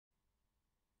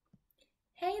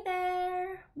Hey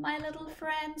there, my little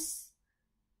friends.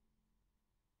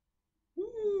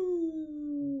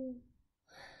 Ooh.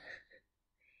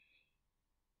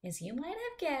 As you might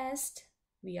have guessed,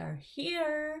 we are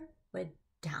here with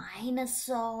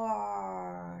dinosaurs.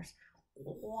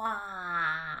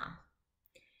 Wow!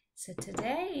 So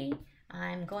today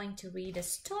I'm going to read a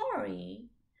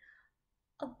story,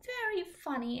 a very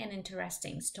funny and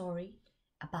interesting story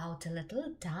about a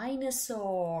little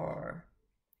dinosaur.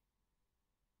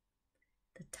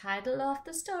 The title of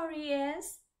the story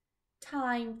is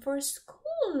Time for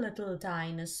School, Little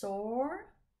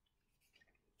Dinosaur.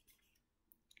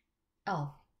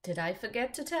 Oh, did I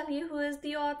forget to tell you who is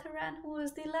the author and who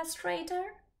is the illustrator?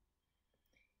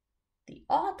 The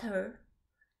author,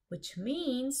 which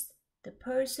means the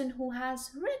person who has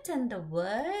written the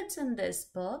words in this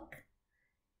book,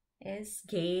 is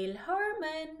Gail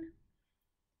Herman.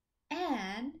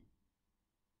 And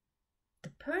the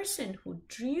person who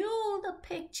drew the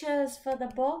pictures for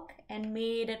the book and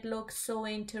made it look so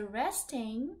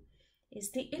interesting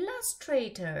is the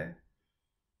illustrator.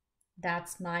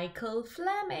 That's Michael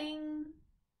Fleming.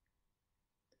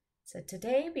 So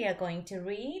today we are going to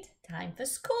read Time for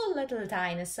School, Little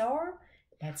Dinosaur.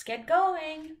 Let's get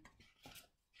going.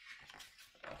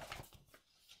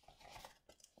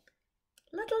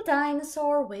 Little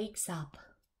Dinosaur wakes up.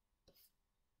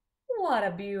 What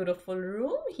a beautiful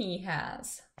room he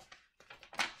has.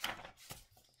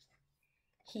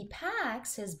 He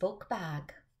packs his book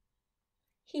bag.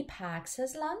 He packs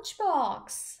his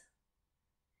lunchbox.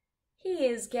 He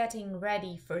is getting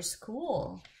ready for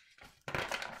school.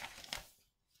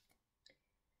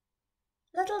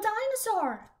 Little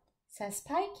Dinosaur, says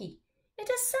Pikey, it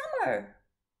is summer.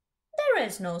 There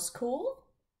is no school.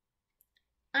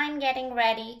 I'm getting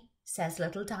ready, says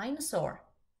Little Dinosaur.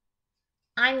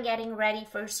 I'm getting ready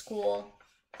for school.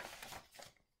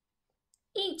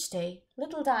 Each day,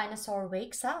 Little Dinosaur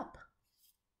wakes up.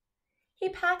 He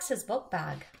packs his book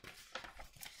bag.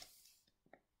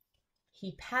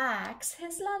 He packs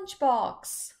his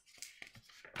lunchbox.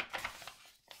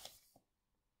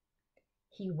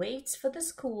 He waits for the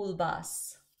school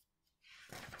bus.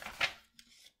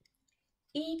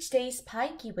 Each day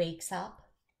Pikey wakes up.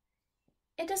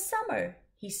 It is summer,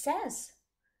 he says.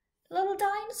 Little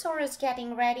Dinosaur is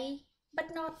getting ready,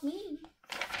 but not me.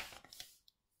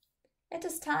 It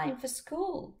is time for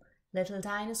school. Little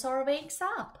Dinosaur wakes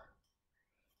up.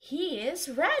 He is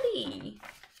ready.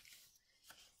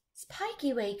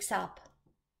 Pikey wakes up.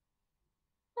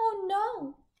 Oh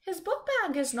no, his book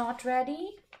bag is not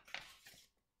ready.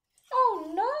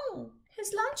 Oh no,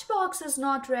 his lunchbox is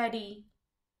not ready.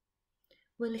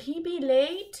 Will he be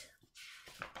late?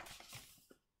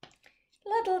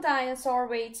 Little Dinosaur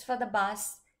waits for the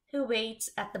bus, who waits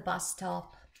at the bus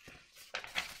stop.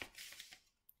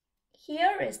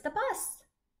 Here is the bus.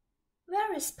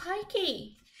 Where is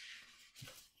Pikey?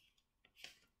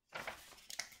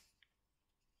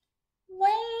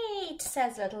 Wait,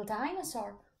 says Little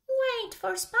Dinosaur. Wait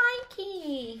for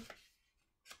Pikey.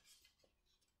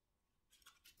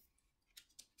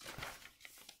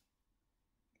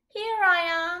 Here I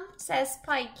am, says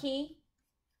Pikey.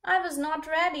 I was not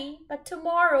ready, but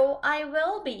tomorrow I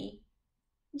will be.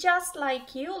 Just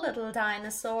like you, Little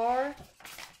Dinosaur.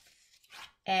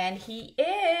 And he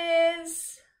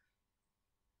is.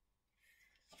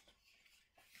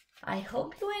 I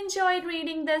hope you enjoyed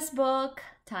reading this book.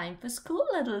 Time for School,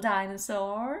 Little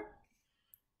Dinosaur.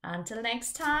 Until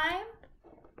next time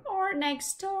or next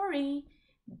story.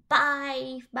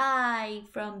 Bye, bye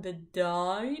from the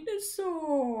dinosaurs.